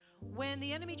When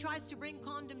the enemy tries to bring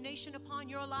condemnation upon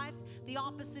your life, the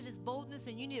opposite is boldness,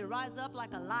 and you need to rise up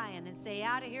like a lion and say,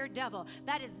 out of here, devil.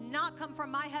 That has not come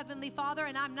from my heavenly Father,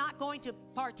 and I'm not going to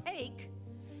partake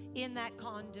in that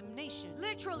condemnation.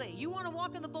 Literally, you want to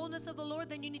walk in the boldness of the Lord,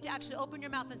 then you need to actually open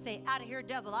your mouth and say, out of here,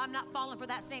 devil. I'm not falling for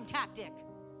that same tactic.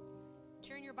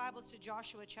 Turn your Bibles to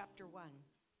Joshua chapter 1.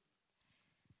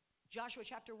 Joshua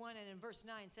chapter 1 and in verse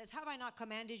 9 says, have I not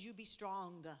commanded you, be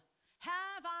strong?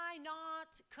 Have I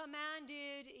not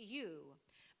commanded you?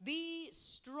 Be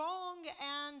strong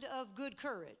and of good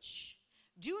courage.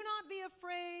 Do not be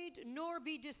afraid, nor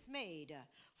be dismayed.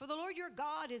 For the Lord your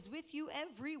God is with you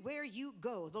everywhere you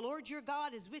go. The Lord your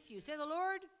God is with you. Say, the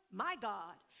Lord, my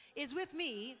God, is with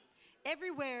me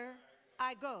everywhere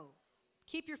I go.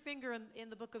 Keep your finger in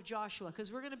the book of Joshua,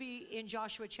 because we're going to be in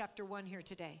Joshua chapter 1 here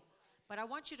today. But I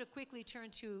want you to quickly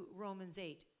turn to Romans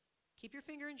 8. Keep your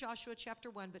finger in Joshua chapter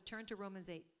 1, but turn to Romans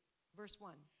 8, verse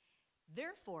 1.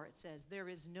 Therefore, it says, there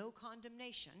is no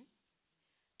condemnation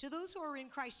to those who are in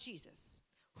Christ Jesus,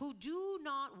 who do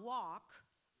not walk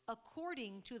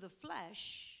according to the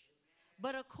flesh,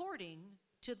 but according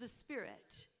to the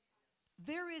Spirit.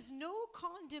 There is no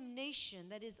condemnation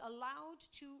that is allowed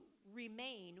to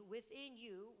remain within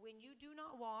you when you do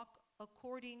not walk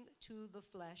according to the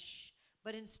flesh,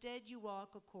 but instead you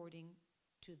walk according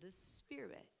to the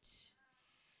Spirit.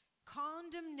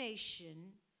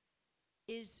 Condemnation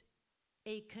is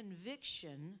a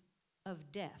conviction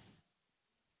of death.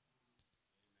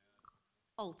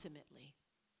 Ultimately,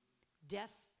 death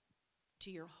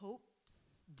to your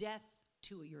hopes, death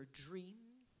to your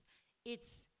dreams.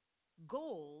 Its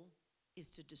goal is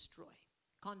to destroy.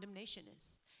 Condemnation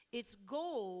is. Its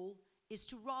goal is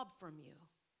to rob from you.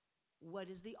 What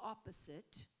is the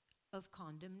opposite of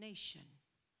condemnation?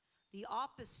 The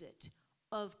opposite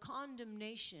of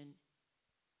condemnation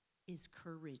is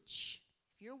courage.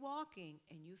 If you're walking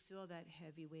and you feel that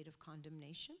heavy weight of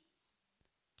condemnation,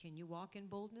 can you walk in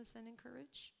boldness and in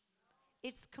courage?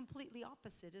 It's completely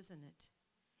opposite, isn't it?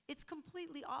 It's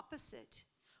completely opposite.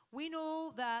 We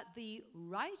know that the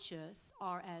righteous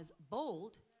are as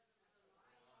bold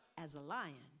as a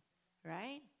lion,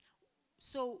 right?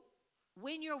 So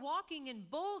when you're walking in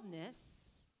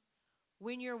boldness,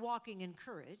 when you're walking in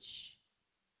courage,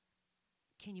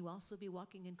 can you also be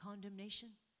walking in condemnation?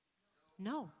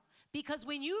 No. Because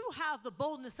when you have the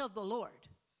boldness of the Lord,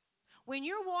 when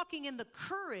you're walking in the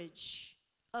courage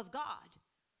of God,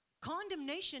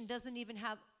 condemnation doesn't even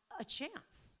have a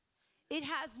chance. It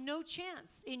has no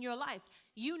chance in your life.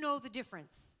 You know the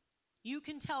difference. You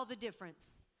can tell the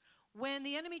difference. When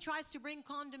the enemy tries to bring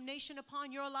condemnation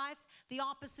upon your life, the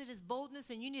opposite is boldness,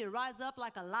 and you need to rise up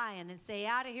like a lion and say,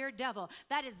 out of here, devil.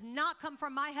 That has not come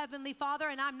from my heavenly Father,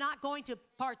 and I'm not going to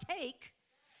partake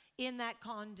in that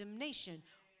condemnation.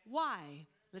 Why?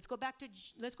 Let's go back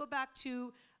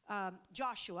to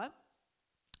Joshua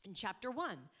in chapter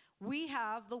 1. We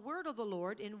have the word of the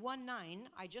Lord in 1:9.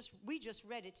 We just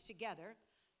read it together.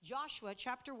 Joshua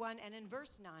chapter 1 and in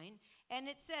verse 9, and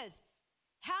it says,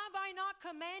 have I not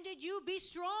commanded you, be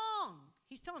strong?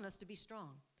 He's telling us to be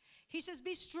strong. He says,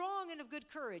 be strong and of good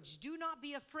courage. Do not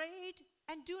be afraid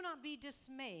and do not be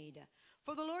dismayed.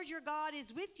 For the Lord your God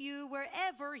is with you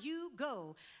wherever you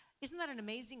go. Isn't that an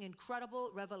amazing, incredible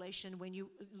revelation? When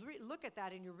you look at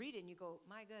that and you read it and you go,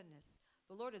 my goodness,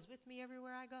 the Lord is with me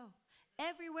everywhere I go.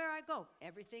 Everywhere I go,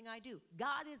 everything I do.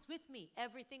 God is with me,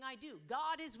 everything I do.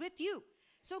 God is with you.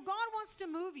 So God wants to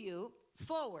move you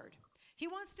forward. He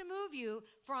wants to move you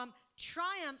from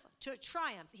triumph to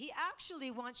triumph. He actually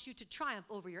wants you to triumph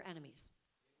over your enemies.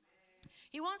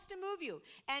 He wants to move you.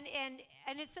 And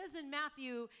it says in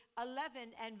Matthew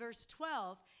 11 and verse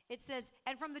 12, it says,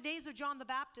 and from the days of John the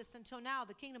Baptist until now,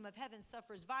 the kingdom of heaven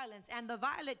suffers violence, and the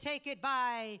violent take it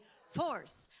by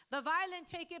force. The violent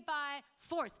take it by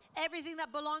force. Everything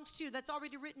that belongs to you, that's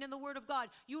already written in the Word of God,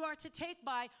 you are to take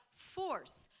by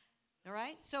force. All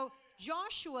right? So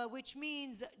Joshua, which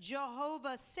means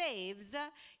Jehovah saves,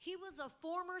 he was a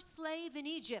former slave in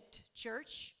Egypt,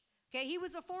 church. Okay, he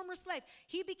was a former slave.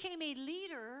 He became a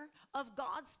leader of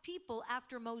God's people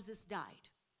after Moses died.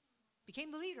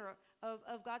 Became the leader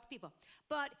of God's people.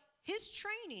 But his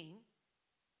training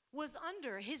was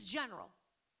under his general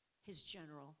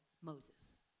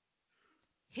Moses.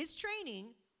 His training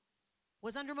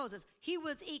was under Moses. He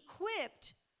was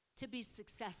equipped to be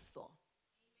successful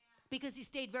because he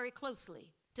stayed very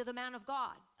closely to the man of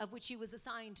God of which he was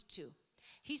assigned to.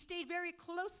 He stayed very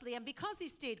closely, and because he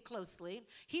stayed closely,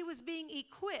 he was being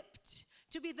equipped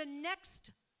to be the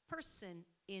next person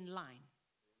in line.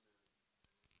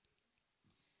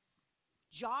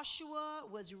 Joshua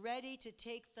was ready to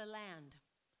take the land,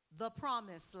 the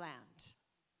promised land.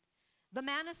 The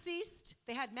manna ceased.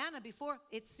 They had manna before.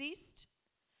 It ceased.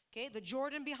 Okay, the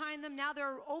Jordan behind them. Now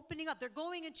they're opening up. They're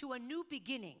going into a new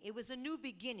beginning. It was a new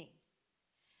beginning.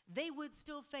 They would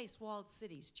still face walled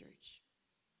cities, church.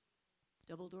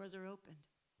 Double doors are opened.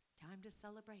 Time to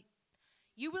celebrate.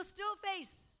 You will still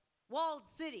face walled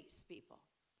cities, people.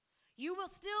 You will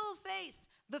still face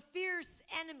the fierce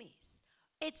enemies.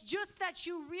 It's just that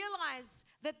you realize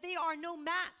that they are no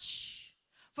match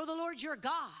for the Lord your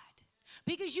God,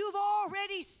 because you've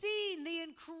already seen the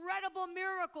incredible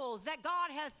miracles that God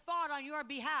has fought on your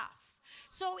behalf.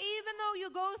 So even though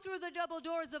you go through the double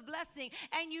doors of blessing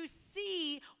and you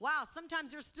see, wow,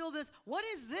 sometimes there's still this, what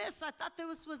is this? I thought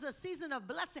this was a season of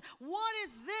blessing. What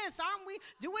is this?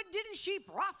 Didn't she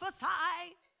prophesy?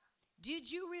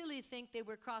 Did you really think they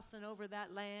were crossing over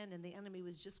that land and the enemy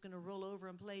was just going to roll over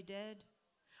and play dead?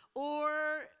 Or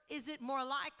is it more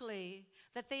likely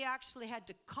that they actually had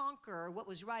to conquer what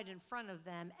was right in front of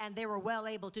them, and they were well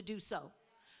able to do so?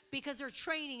 Because their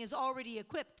training has already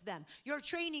equipped them. Your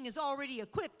training has already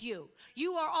equipped you.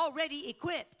 You are already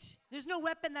equipped. There's no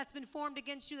weapon that's been formed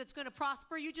against you that's going to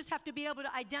prosper. You just have to be able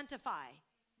to identify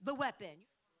the weapon,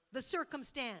 the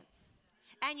circumstance.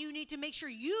 And you need to make sure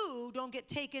you don't get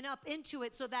taken up into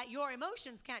it so that your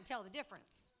emotions can't tell the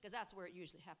difference. Because that's where it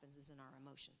usually happens, is in our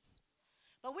emotions.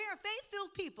 But we are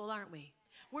faith-filled people, aren't we?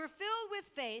 We're filled with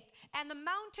faith, and the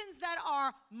mountains that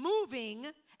are moving,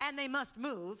 and they must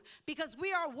move, because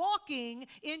we are walking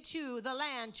into the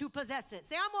land to possess it.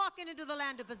 Say, I'm walking into the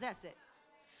land to possess it.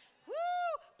 Woo!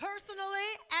 Personally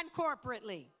and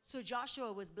corporately. So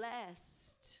Joshua was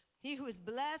blessed. He was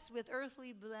blessed with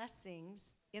earthly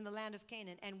blessings in the land of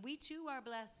Canaan, and we too are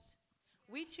blessed.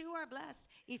 We too are blessed.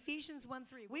 Ephesians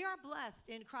 1:3. We are blessed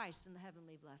in Christ in the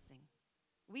heavenly blessing.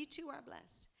 We too are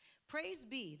blessed. Praise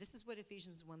be, this is what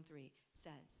Ephesians 1:3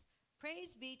 says.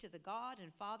 Praise be to the God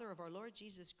and Father of our Lord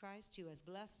Jesus Christ, who has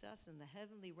blessed us in the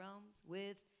heavenly realms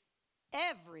with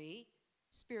every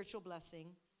spiritual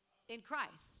blessing in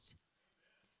Christ.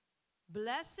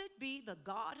 Blessed be the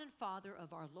God and Father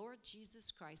of our Lord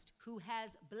Jesus Christ, who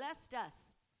has blessed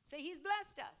us. Say, he's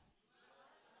blessed us.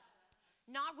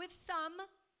 Not with some,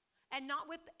 and not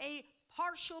with a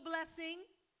partial blessing.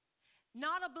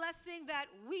 Not a blessing that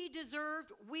we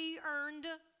deserved, we earned,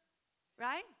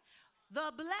 right?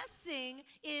 The blessing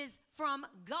is from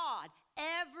God.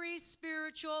 Every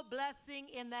spiritual blessing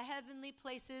in the heavenly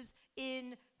places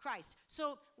in Christ.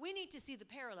 So we need to see the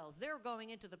parallels. They were going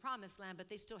into the promised land, but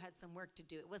they still had some work to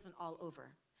do. It wasn't all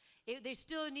over. They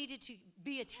still needed to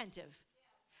be attentive.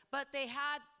 But they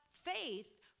had faith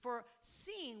for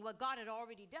seeing what God had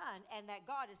already done, and that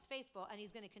God is faithful and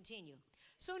he's going to continue.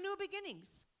 So new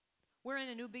beginnings. We're in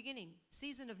a new beginning,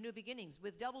 season of new beginnings,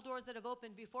 with double doors that have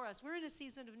opened before us. We're in a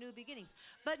season of new beginnings.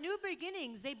 But new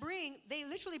beginnings, they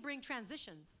literally bring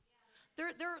transitions.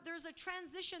 There's a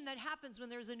transition that happens when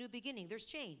there's a new beginning. There's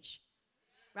change,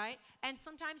 right? And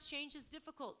sometimes change is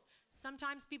difficult.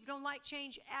 Sometimes people don't like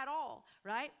change at all,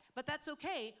 right? But that's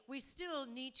okay. We still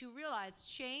need to realize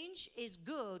change is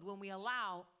good when we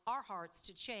allow our hearts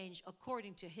to change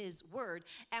according to his word.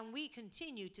 And we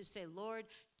continue to say, Lord,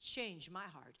 change my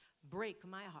heart. Break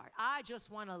my heart. I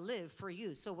just want to live for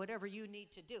you. So whatever you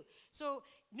need to do. So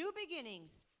new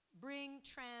beginnings bring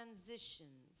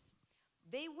transitions.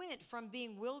 They went from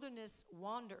being wilderness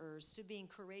wanderers to being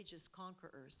courageous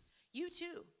conquerors. You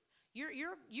too.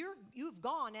 You've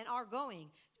gone and are going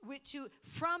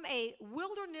from a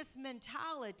wilderness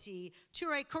mentality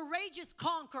to a courageous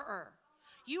conqueror.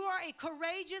 You are a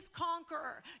courageous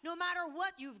conqueror, no matter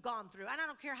what you've gone through. And I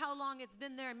don't care how long it's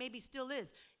been there, and maybe still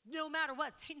is. No matter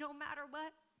what. Say, no matter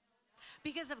what.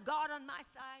 Because of God on my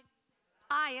side,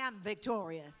 I am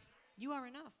victorious. You are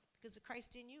enough because of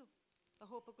Christ in you, the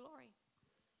hope of glory.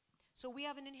 So we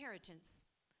have an inheritance.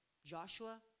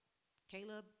 Joshua,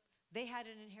 Caleb, they had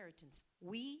an inheritance.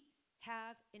 We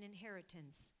have an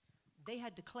inheritance. They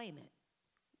had to claim it.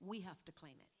 We have to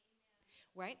claim it.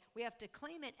 Right? We have to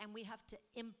claim it, and we have to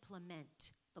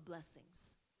implement the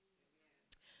blessings.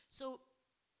 So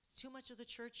too much of the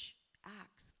church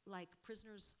acts like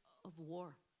prisoners of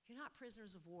war. You're not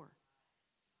prisoners of war.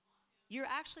 You're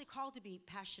actually called to be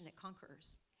passionate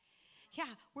conquerors.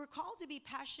 Yeah, we're called to be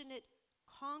passionate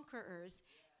conquerors,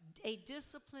 a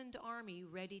disciplined army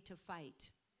ready to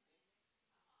fight.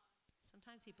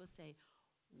 Sometimes people say,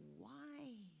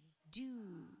 why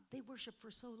do they worship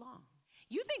for so long?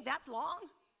 You think that's long?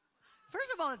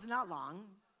 First of all, it's not long.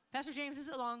 Pastor James, is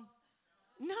it long?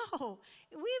 No,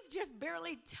 we've just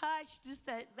barely touched just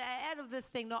the end of this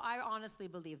thing. No, I honestly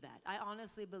believe that. I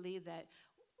honestly believe that,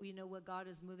 you know, what God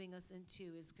is moving us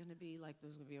into is going to be like,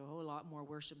 there's going to be a whole lot more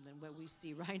worship than what we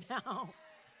see right now.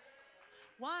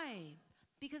 Why?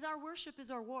 Because our worship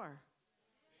is our war.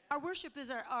 Our worship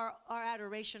is our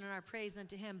adoration and our praise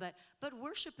unto him, but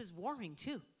worship is warring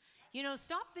too. You know,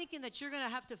 stop thinking that you're going to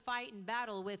have to fight and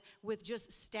battle with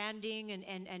just standing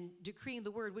and decreeing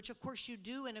the word, which of course you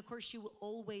do, and of course you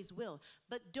always will.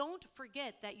 But don't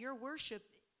forget that your worship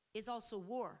is also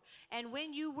war. And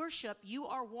when you worship, you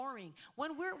are warring.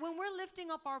 When we're lifting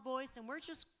up our voice and we're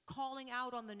just calling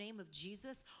out on the name of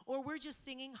Jesus, or we're just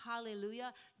singing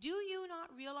hallelujah, do you not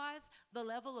realize the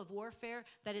level of warfare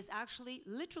that is actually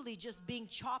literally just being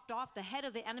chopped off, the head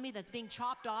of the enemy that's being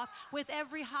chopped off with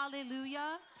every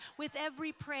hallelujah, with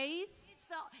every praise?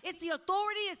 It's the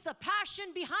authority, it's the passion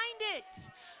behind it,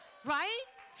 right?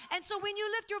 And so when you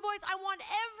lift your voice, I want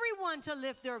everyone to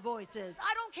lift their voices.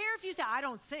 I don't care if you say, I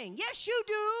don't sing. Yes, you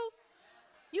do.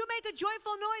 You make a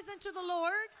joyful noise unto the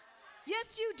Lord.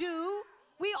 Yes, you do.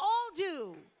 We all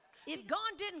do. If God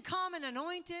didn't come and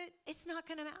anoint it, it's not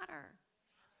going to matter.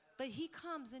 But he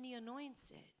comes and he anoints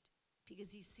it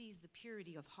because he sees the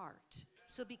purity of heart.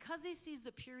 So because he sees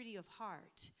the purity of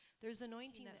heart, there's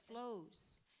anointing that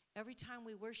flows every time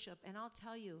we worship. And I'll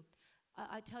tell you,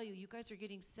 you guys are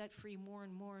getting set free more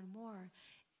and more and more.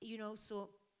 You know, so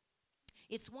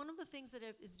it's one of the things that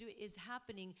is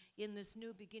happening in this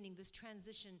new beginning, this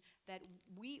transition that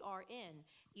we are in.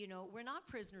 You know, we're not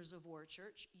prisoners of war,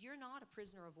 church. You're not a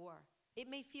prisoner of war. It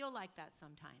may feel like that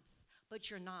sometimes,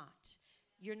 but you're not.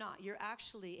 You're not. You're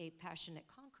actually a passionate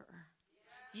conqueror.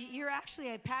 You're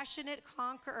actually a passionate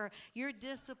conqueror. You're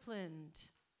disciplined,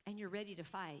 and you're ready to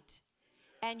fight.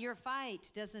 And your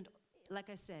fight doesn't, like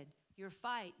I said, your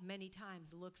fight many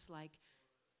times looks like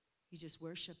you just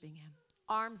worshiping him.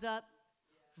 Arms up,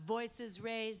 voices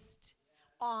raised,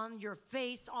 on your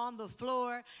face, on the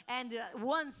floor, and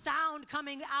one sound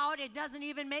coming out. It doesn't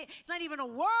even make, it's not even a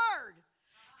word.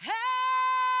 Hey!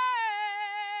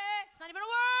 It's not even a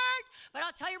word. But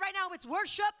I'll tell you right now, it's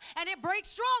worship, and it breaks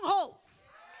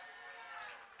strongholds.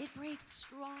 It breaks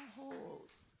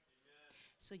strongholds.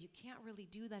 So you can't really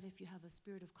do that if you have a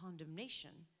spirit of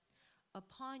condemnation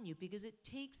upon you, because it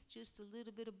takes just a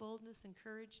little bit of boldness and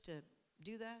courage to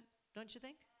do that, don't you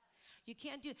think? You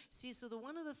can't do. See, so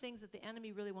one of the things that the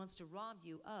enemy really wants to rob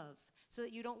you of, so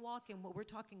that you don't walk in what we're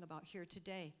talking about here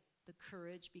today, the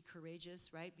courage, be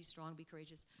courageous, right? Be strong, be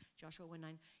courageous. Joshua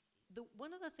 1:9.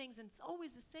 One of the things, and it's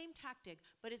always the same tactic,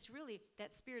 but it's really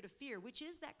that spirit of fear, which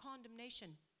is that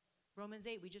condemnation. Romans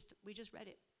 8, we just read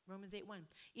it. Romans 8:1.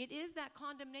 It is that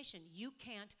condemnation. You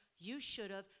can't, you should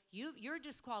have, you're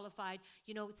disqualified.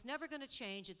 You know, it's never going to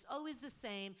change. It's always the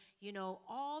same. You know,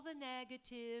 all the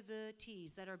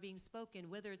negativities that are being spoken,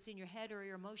 whether it's in your head or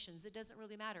your emotions, it doesn't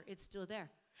really matter. It's still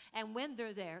there. And when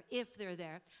they're there, if they're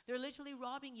there, they're literally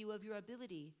robbing you of your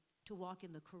ability to walk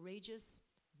in the courageous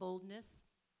boldness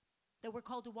that we're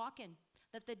called to walk in,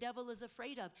 that the devil is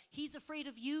afraid of. He's afraid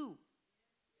of you.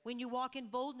 When you walk in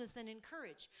boldness and in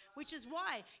courage, which is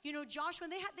why, you know, Joshua,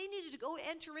 they needed to go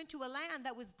enter into a land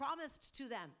that was promised to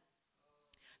them,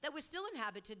 that was still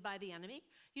inhabited by the enemy.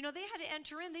 You know, they had to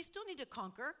enter in. They still needed to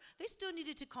conquer. They still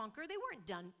needed to conquer. They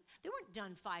weren't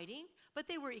done fighting, but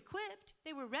they were equipped.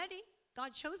 They were ready.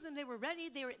 God chose them. They were ready.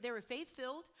 They were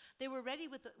faith-filled. They were ready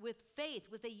with faith,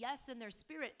 with a yes in their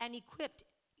spirit, and equipped,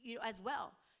 you know, as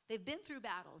well. They've been through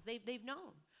battles. They've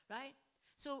known, right?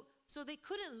 So they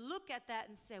couldn't look at that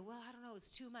and say, well, I don't know, it's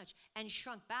too much, and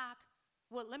shrunk back.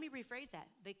 Well, let me rephrase that.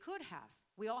 They could have.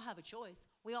 We all have a choice.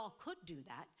 We all could do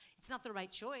that. It's not the right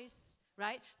choice,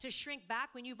 right? To shrink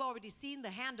back when you've already seen the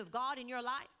hand of God in your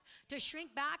life. To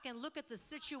shrink back and look at the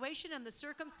situation and the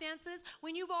circumstances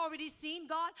when you've already seen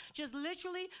God just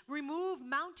literally remove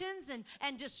mountains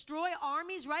and destroy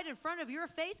armies right in front of your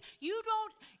face. You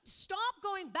don't stop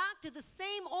going back to the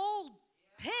same old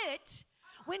pit.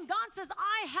 When God says,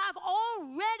 I have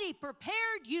already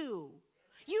prepared you.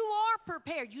 You are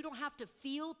prepared. You don't have to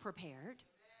feel prepared.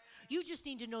 You just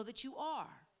need to know that you are.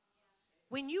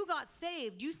 When you got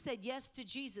saved, you said yes to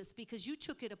Jesus because you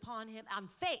took it upon him on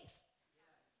faith.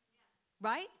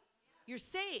 Right? You're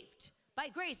saved by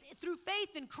grace through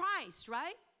faith in Christ,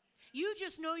 right? You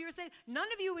just know you're saved. None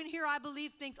of you in here, I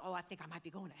believe, thinks, oh, I think I might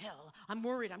be going to hell. I'm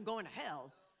worried I'm going to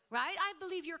hell. Right? I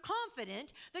believe you're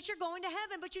confident that you're going to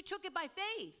heaven, but you took it by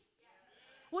faith.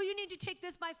 Well, you need to take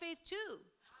this by faith too.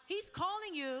 He's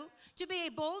calling you to be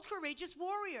a bold, courageous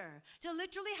warrior, to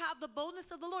literally have the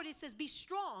boldness of the Lord. He says, be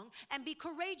strong and be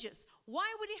courageous. Why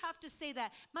would he have to say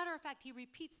that? Matter of fact, he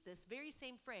repeats this very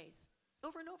same phrase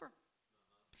over and over.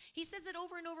 He says it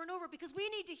over and over and over because we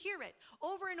need to hear it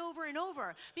over and over and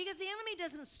over, because the enemy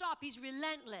doesn't stop. He's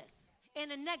relentless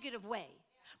in a negative way.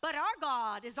 But our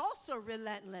God is also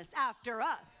relentless after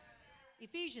us.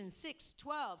 Ephesians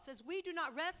 6:12 says, we do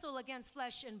not wrestle against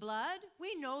flesh and blood.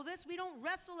 We know this. We don't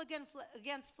wrestle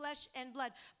against flesh and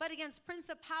blood, but against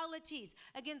principalities,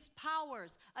 against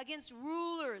powers, against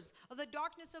rulers of the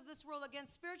darkness of this world,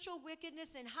 against spiritual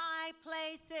wickedness in high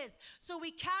places. So we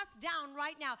cast down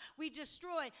right now. We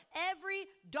destroy every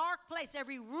dark place,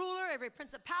 every ruler, every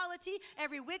principality,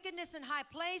 every wickedness in high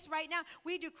place right now.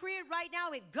 We decree it right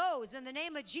now. It goes in the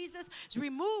name of Jesus. It's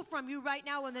removed from you right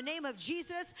now in the name of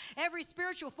Jesus. Every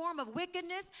spiritual form of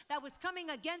wickedness that was coming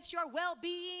against your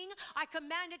well-being, I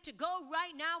command it to go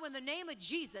right now in the name of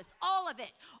Jesus. All of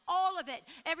it, all of it.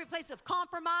 Every place of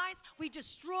compromise, we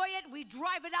destroy it. We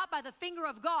drive it out by the finger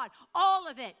of God. All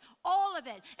of it, all of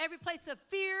it. Every place of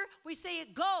fear, we say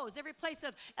it goes. Every place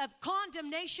of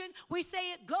condemnation, we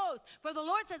say it goes. For the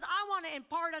Lord says, I want to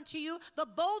impart unto you the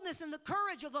boldness and the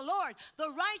courage of the Lord. The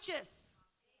righteous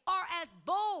are as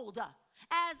bold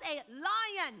as a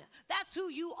lion. That's who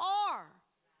you are.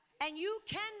 And you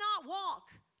cannot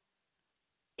walk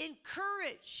in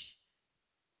courage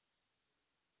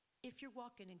if you're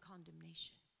walking in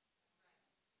condemnation.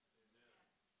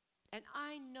 And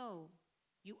I know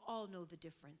you all know the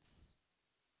difference.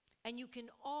 And you can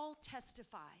all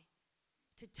testify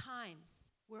to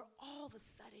times where all of a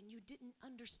sudden you didn't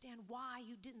understand why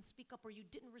you didn't speak up or you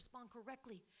didn't respond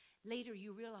correctly. Later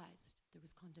you realized there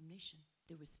was condemnation.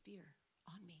 There was fear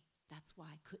on me. That's why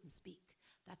I couldn't speak.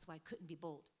 That's why I couldn't be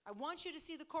bold. I want you to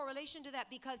see the correlation to that,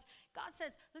 because God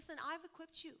says, listen, I've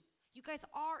equipped you. You guys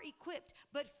are equipped.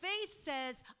 But faith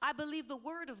says, I believe the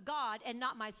word of God and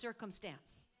not my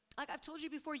circumstance. Like I've told you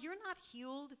before, you're not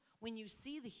healed when you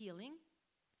see the healing.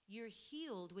 You're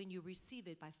healed when you receive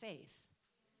it by faith.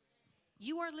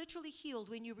 You are literally healed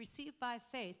when you receive by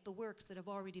faith the works that have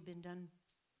already been done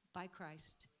by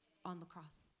Christ on the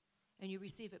cross. And you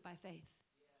receive it by faith.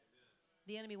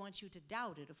 The enemy wants you to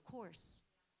doubt it, of course.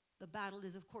 The battle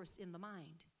is, of course, in the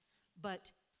mind.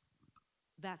 But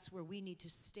that's where we need to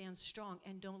stand strong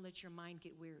and don't let your mind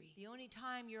get weary. The only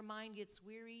time your mind gets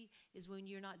weary is when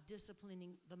you're not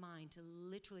disciplining the mind to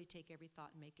literally take every thought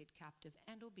and make it captive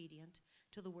and obedient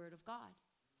to the word of God.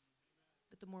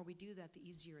 But the more we do that, the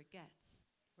easier it gets,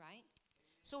 right?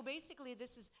 So basically,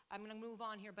 I'm going to move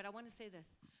on here, but I want to say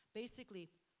this. Basically,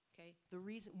 okay,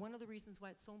 one of the reasons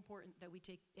why it's so important that we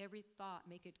take every thought,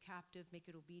 make it captive, make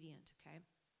it obedient, okay,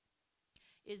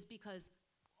 is because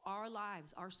our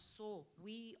lives, our soul,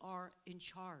 we are in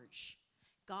charge.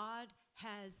 God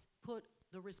has put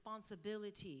the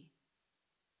responsibility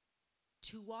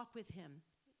to walk with him,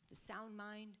 the sound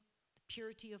mind, the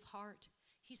purity of heart.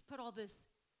 He's put all this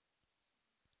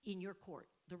in your court,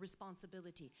 the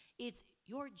responsibility. It's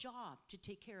your job to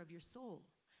take care of your soul,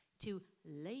 to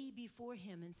lay before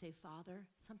him and say, Father,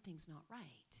 something's not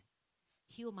right.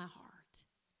 Heal my heart.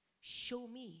 Show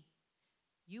me.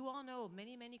 You all know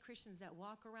many, many Christians that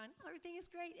walk around, oh, everything is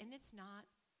great, and it's not.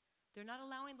 They're not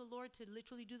allowing the Lord to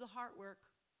literally do the heart work,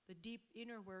 the deep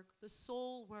inner work, the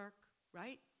soul work,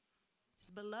 right? He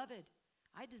says, beloved,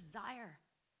 I desire.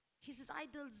 He says, I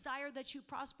desire that you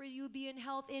prosper, you be in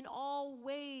health in all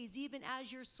ways, even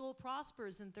as your soul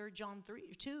prospers in 3 John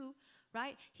 2,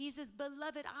 right? He says,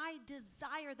 beloved, I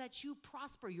desire that you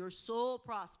prosper, your soul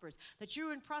prospers, that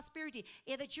you're in prosperity,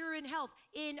 and that you're in health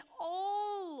in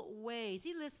all ways.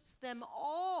 He lists them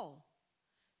all.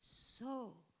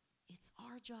 So it's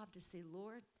our job to say,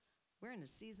 Lord, we're in a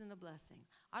season of blessing.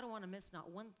 I don't want to miss not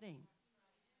one thing.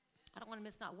 I don't want to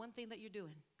miss not one thing that you're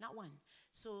doing, not one.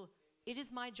 So it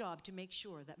is my job to make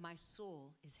sure that my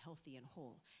soul is healthy and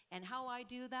whole. And how I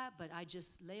do that, but I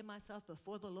just lay myself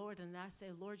before the Lord and I say,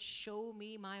 Lord, show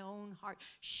me my own heart.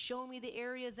 Show me the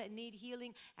areas that need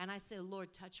healing. And I say,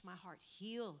 Lord, touch my heart.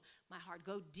 Heal my heart.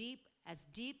 Go deep as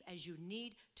you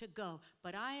need to go.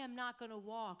 But I am not going to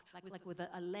walk like with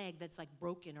a leg that's like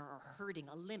broken or hurting,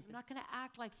 a limp. I'm not going to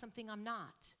act like something I'm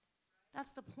not.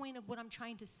 That's the point of what I'm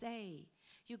trying to say.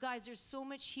 You guys, there's so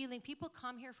much healing. People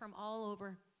come here from all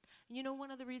over. You know,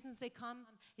 one of the reasons they come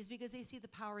is because they see the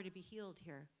power to be healed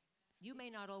here. You may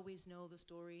not always know the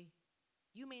story.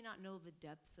 You may not know the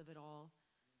depths of it all.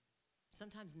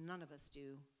 Sometimes none of us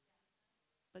do.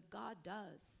 But God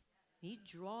does. He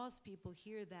draws people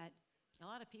here that a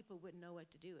lot of people wouldn't know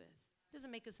what to do with.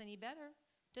 Doesn't make us any better.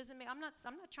 I'm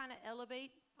not trying to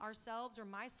elevate ourselves or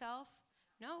myself.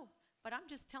 No, but I'm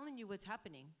just telling you what's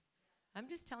happening. I'm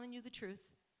just telling you the truth.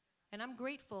 And I'm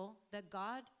grateful that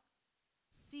God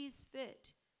sees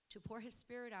fit to pour his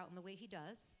spirit out in the way he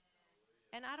does.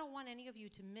 And I don't want any of you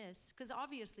to miss, because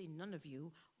obviously none of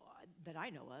you that I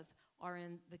know of are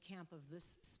in the camp of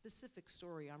this specific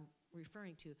story I'm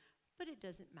referring to. But it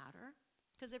doesn't matter,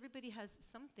 because everybody has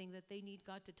something that they need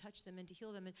God to touch them and to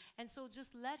heal them. And so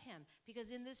just let him, because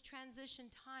in this transition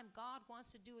time, God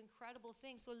wants to do incredible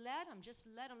things. So let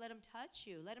him touch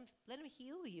you. Let him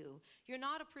heal you. You're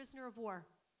not a prisoner of war.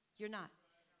 You're not.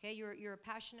 Okay, you're a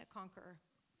passionate conqueror.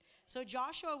 So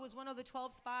Joshua was one of the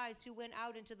 12 spies who went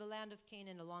out into the land of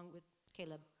Canaan along with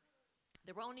Caleb.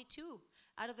 There were only 2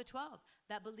 out of the 12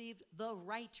 that believed the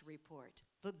right report,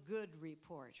 the good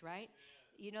report, right?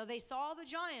 You know, they saw the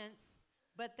giants,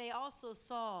 but they also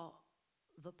saw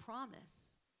the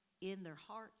promise in their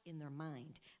heart, in their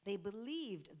mind. They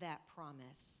believed that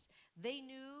promise. They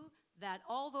knew that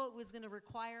although it was going to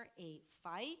require a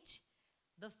fight,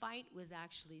 the fight was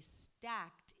actually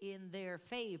stacked in their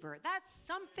favor. That's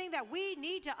something that we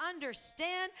need to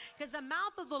understand, because the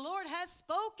mouth of the Lord has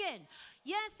spoken.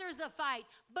 Yes, there's a fight,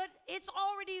 but it's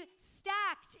already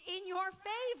stacked in your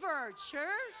favor,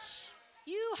 church.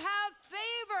 You have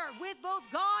favor with both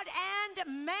God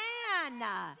and man.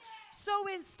 So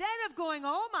instead of going,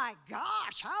 oh my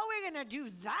gosh, how are we going to do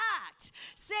that?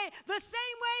 Say, the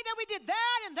same way that we did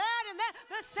that and that and that,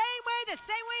 the same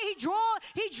way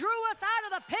he drew us out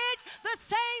of the pit, the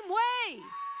same way.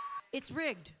 It's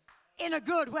rigged in a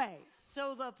good way.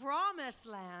 So the promised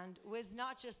land was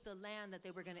not just a land that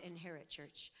they were going to inherit,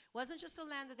 church. It wasn't just a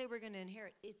land that they were going to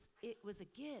inherit. It was a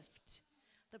gift.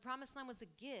 The promised land was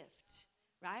a gift,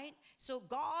 right? So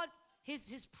God,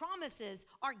 His promises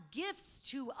are gifts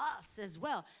to us as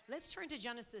well. Let's turn to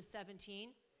Genesis 17,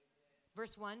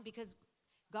 verse 1, because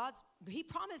he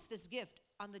promised this gift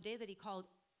on the day that he called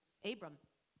Abram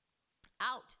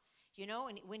out. You know,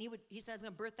 and when he said, I was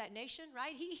going to birth that nation,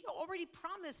 right? He already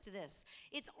promised this.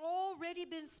 It's already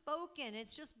been spoken.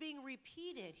 It's just being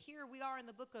repeated. Here we are in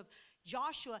the book of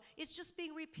Joshua. It's just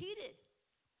being repeated.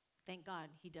 Thank God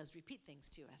he does repeat things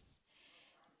to us.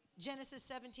 Genesis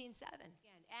 17:7.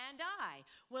 And I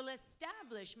will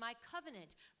establish my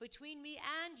covenant between me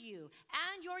and you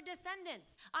and your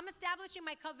descendants. I'm establishing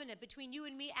my covenant between you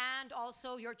and me and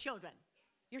also your children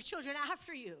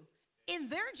after you, in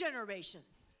their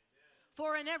generations,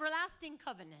 for an everlasting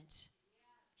covenant.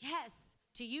 Yes,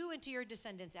 to you and to your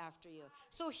descendants after you.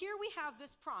 So here we have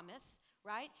this promise,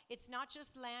 right? It's not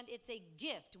just land, it's a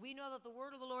gift. We know that the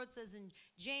word of the Lord says in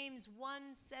James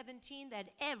 1:17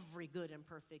 that every good and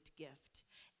perfect gift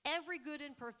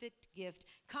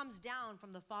comes down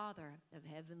from the Father of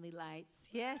heavenly lights.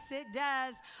 Yes, it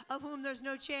does. Of whom there's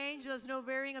no change, there's no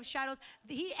varying of shadows.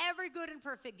 Every good and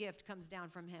perfect gift comes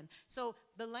down from him. So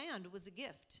the land was a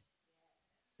gift.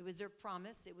 It was their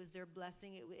promise. It was their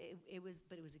blessing. It was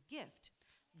a gift.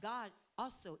 God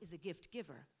also is a gift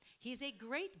giver. He's a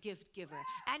great gift giver.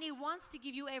 And he wants to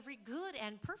give you every good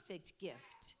and perfect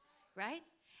gift, right?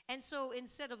 And so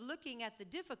instead of looking at the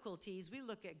difficulties, we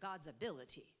look at God's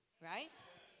ability, right?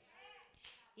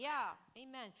 Yeah,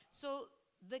 amen. So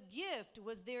the gift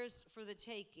was theirs for the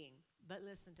taking. But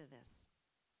listen to this.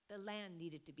 The land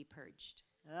needed to be purged.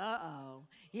 Uh-oh.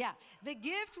 Yeah, the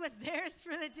gift was theirs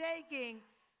for the taking,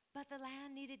 but the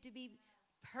land needed to be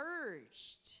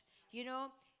purged. You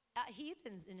know,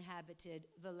 heathens inhabited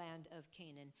the land of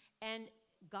Canaan, and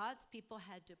God's people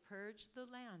had to purge the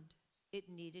land. It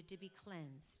needed to be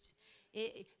cleansed.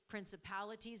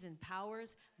 Principalities and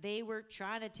powers, they were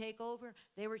trying to take over.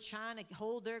 They were trying to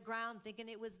hold their ground, thinking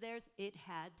it was theirs. It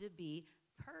had to be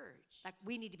purged. Like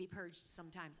we need to be purged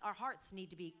sometimes. Our hearts need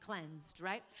to be cleansed,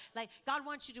 right? Like God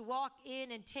wants you to walk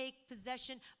in and take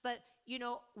possession, but you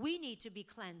know, we need to be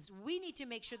cleansed. We need to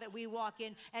make sure that we walk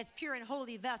in as pure and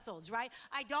holy vessels, right?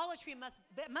 Idolatry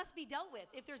must be dealt with.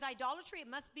 If there's idolatry, it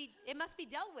must be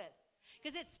dealt with,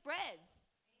 because it spreads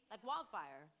like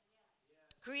wildfire.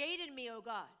 Create in me, O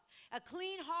God, a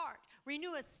clean heart.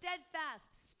 Renew a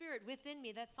steadfast spirit within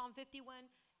me. That's Psalm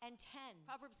 51:10.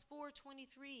 Proverbs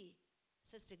 4:23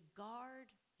 says to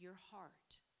guard your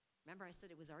heart. Remember I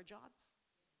said it was our job?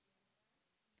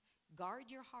 Guard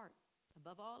your heart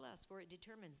above all else, for it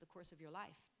determines the course of your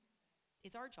life.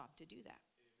 It's our job to do that.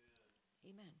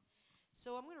 Amen.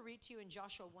 So I'm going to read to you in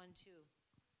Joshua 1:2.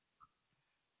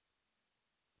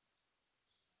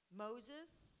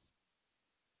 Moses,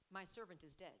 my servant,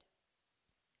 is dead.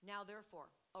 Now therefore,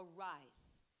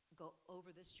 arise, go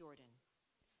over this Jordan,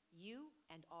 you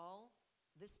and all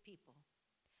this people,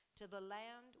 to the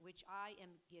land which I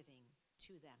am giving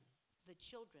to them, the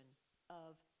children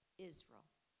of Israel.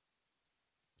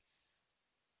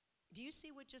 Do you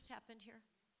see what just happened here?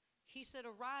 He said,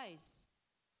 arise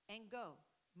and go.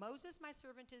 Moses, my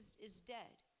servant, is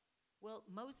dead. Well,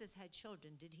 Moses had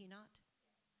children, did he not?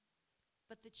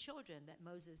 But the children that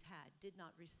Moses had did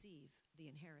not receive the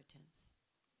inheritance.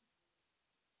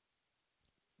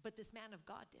 But this man of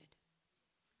God did,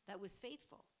 that was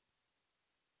faithful.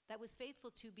 that was faithful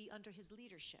to be under his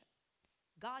leadership.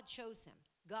 God chose him.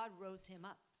 God rose him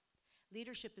up.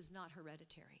 Leadership is not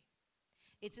hereditary.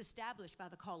 It's established by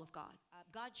the call of God.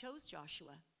 God chose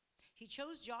Joshua. He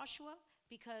chose Joshua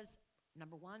because,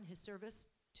 number one, his service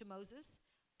to Moses,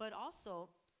 but also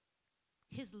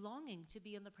his longing to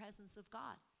be in the presence of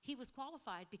God. He was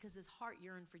qualified because his heart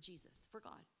yearned for Jesus, for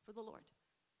God, for the Lord.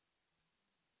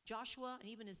 Joshua, and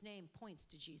even his name, points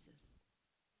to Jesus.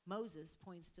 Moses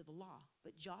points to the law,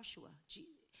 but Joshua,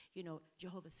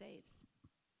 Jehovah saves,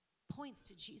 points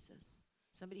to Jesus.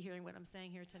 Somebody hearing what I'm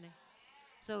saying here tonight?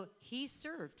 So he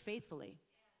served faithfully.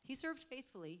 He served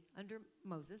faithfully under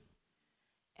Moses,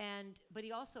 but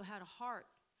he also had a heart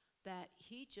that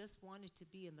he just wanted to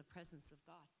be in the presence of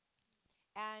God.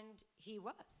 And he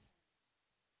was.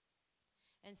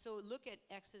 And so look at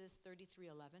Exodus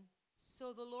 33:11.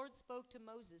 So the Lord spoke to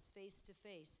Moses face to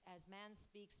face, as man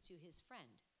speaks to his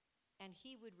friend, and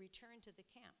he would return to the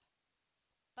camp.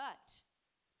 But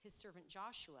his servant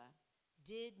Joshua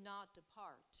did not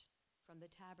depart from the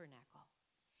tabernacle.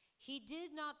 He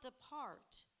did not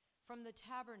depart from the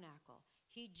tabernacle.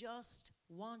 He just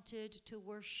wanted to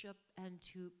worship and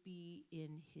to be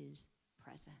in his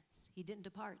presence. He didn't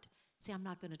depart. Say, I'm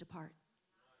not going to depart.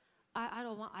 I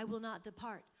will not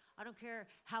depart. I don't care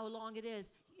how long it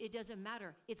is. It doesn't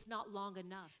matter. It's not long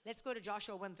enough. Let's go to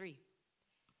Joshua 1:3.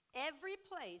 Every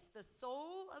place the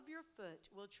sole of your foot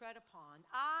will tread upon,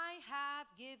 I have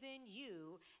given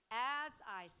you, as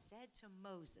I said to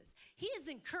Moses. He is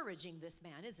encouraging this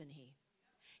man, isn't he?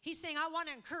 He's saying, I want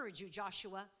to encourage you,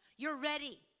 Joshua. You're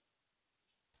ready.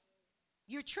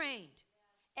 You're trained.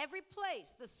 Every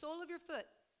place the sole of your foot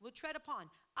will tread upon,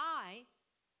 I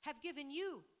have given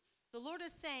you. The Lord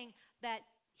is saying that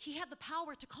he had the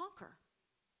power to conquer.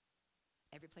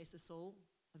 Every place the sole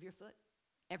of your foot,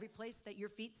 every place that your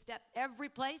feet step, every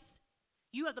place,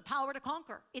 you have the power to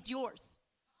conquer. It's yours.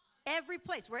 Every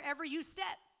place, wherever you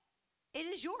step, it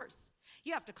is yours.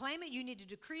 You have to claim it. You need to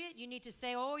decree it. You need to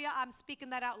say, oh, yeah, I'm speaking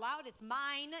that out loud. It's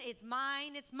mine. It's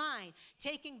mine. It's mine.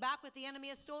 Taking back what the enemy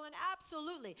has stolen?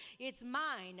 Absolutely. It's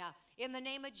mine in the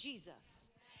name of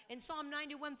Jesus. In Psalm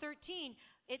 91:13,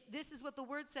 this is what the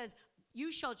word says.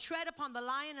 You shall tread upon the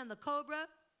lion and the cobra.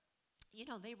 You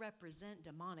know, they represent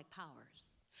demonic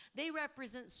powers. They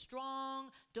represent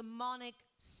strong demonic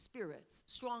spirits,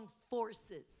 strong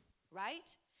forces,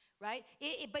 right? Right?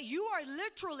 But you are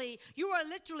literally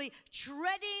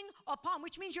treading upon,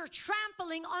 which means you're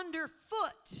trampling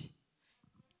underfoot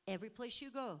every place you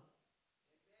go.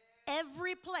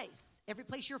 Every place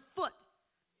your foot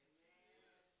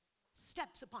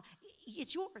steps upon.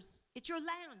 It's yours. It's your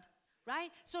land.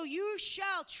 Right? So you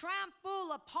shall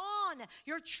trample upon.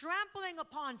 You're trampling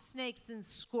upon snakes and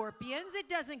scorpions. It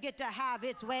doesn't get to have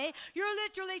its way. You're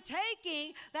literally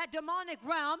taking that demonic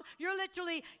realm.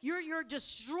 You're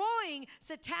destroying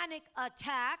satanic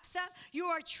attacks. You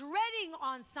are treading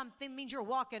on something, means you're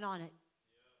walking on it.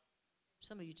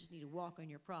 Some of you just need to walk on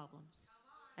your problems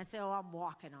and say, oh, I'm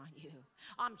walking on you.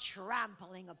 I'm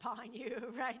trampling upon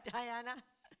you. Right, Diana?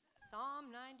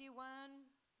 Psalm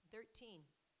 91:13.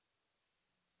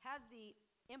 Has the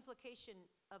implication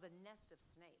of a nest of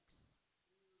snakes.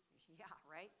 Yeah,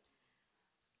 right?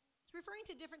 It's referring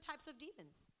to different types of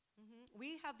demons.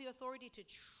 We have the authority to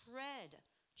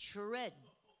tread.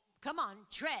 Come on,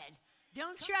 tread.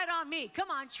 Don't tread on me.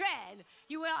 Come on, tread.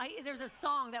 You will. There's a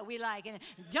song that we like, and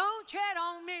don't tread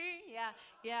on me.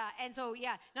 Yeah. And so, in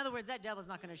other words, that devil's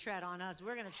not going to tread on us.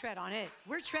 We're going to tread on it.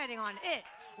 We're treading on it.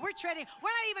 We're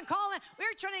not even calling.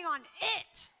 We're treading on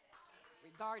it,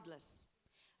 regardless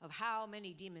of how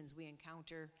many demons we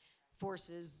encounter,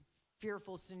 forces,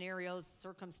 fearful scenarios,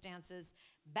 circumstances,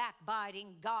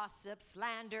 backbiting, gossip,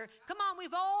 slander. Come on,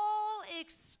 we've all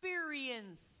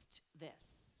experienced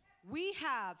this. We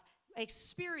have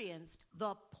experienced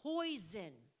the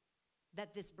poison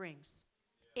that this brings.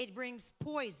 It brings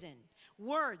poison.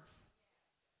 Words,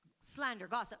 slander,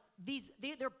 gossip.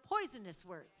 They're poisonous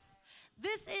words.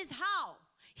 This is how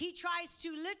he tries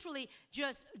to literally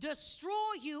just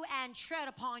destroy you and tread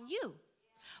upon you.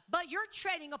 But you're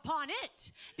treading upon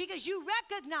it because you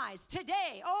recognize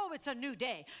today, it's a new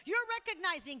day. You're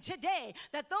recognizing today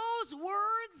that those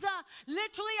words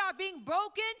literally are being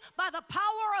broken by the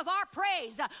power of our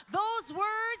praise. Those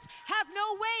words have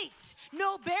no weight,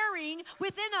 no bearing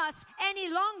within us any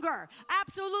longer.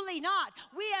 Absolutely not.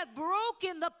 We have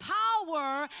broken the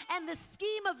power and the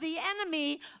scheme of the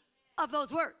enemy of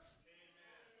those words.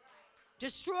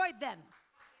 Destroyed them.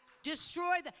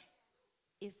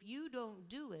 If you don't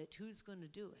do it, who's going to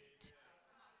do it?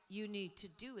 You need to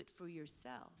do it for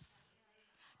yourself.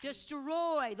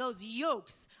 Destroy those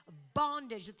yokes of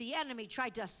bondage that the enemy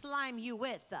tried to slime you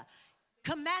with.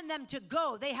 Command them to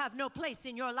go. They have no place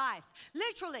in your life.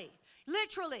 Literally.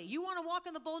 You want to walk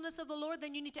in the boldness of the Lord,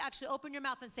 then you need to actually open your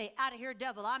mouth and say, out of here,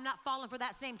 devil. I'm not falling for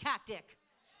that same tactic.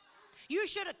 You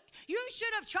should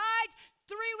have tried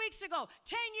 3 weeks ago,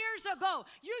 10 years ago.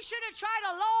 You should have tried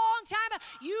a long time ago.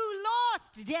 You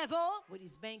lost, devil. What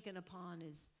he's banking upon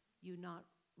is you not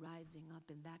rising up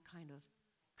in that kind of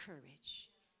courage,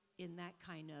 in that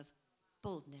kind of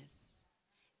boldness.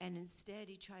 And instead,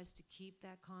 he tries to keep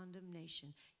that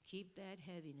condemnation, keep that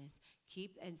heaviness,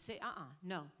 and say,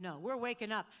 no, we're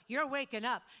waking up. You're waking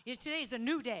up. Today's a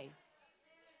new day.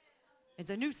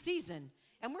 It's a new season.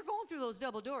 And we're going through those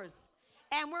double doors.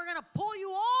 And we're going to pull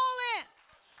you all in.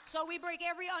 So we break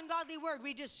every ungodly word.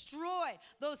 We destroy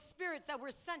those spirits that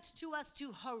were sent to us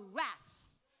to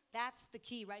harass. That's the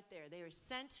key right there. They were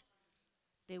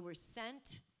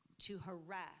sent to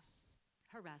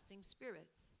harassing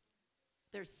spirits.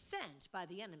 They're sent by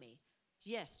the enemy.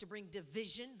 Yes, to bring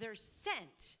division. They're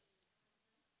sent.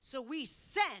 So we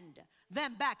send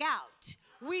them back out.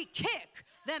 We kick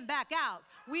them back out.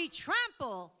 We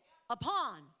trample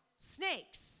upon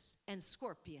snakes and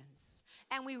scorpions.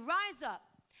 And we rise up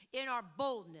in our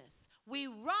boldness. We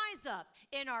rise up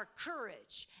in our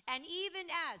courage. And even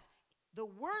as the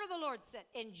word of the Lord said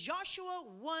in Joshua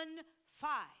 1:5,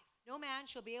 no man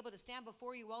shall be able to stand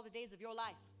before you all the days of your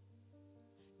life.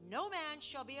 No man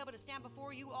shall be able to stand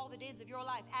before you all the days of your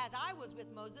life. As I was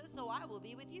with Moses, so I will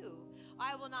be with you.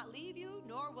 I will not leave you,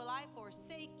 nor will I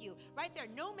forsake you. Right there,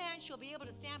 no man shall be able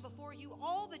to stand before you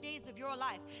all the days of your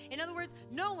life. In other words,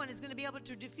 no one is going to be able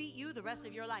to defeat you the rest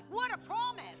of your life. What a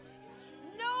promise!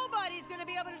 Nobody's going to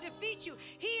be able to defeat you.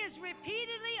 He is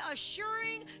repeatedly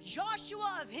assuring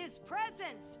Joshua of his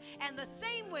presence. And the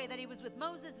same way that he was with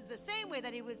Moses is the same way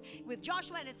that he was with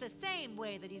Joshua, and it's the same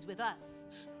way that he's with us.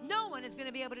 No one is going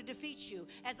to be able to defeat you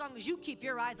as long as you keep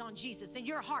your eyes on Jesus and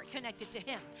your heart connected to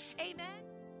him. Amen.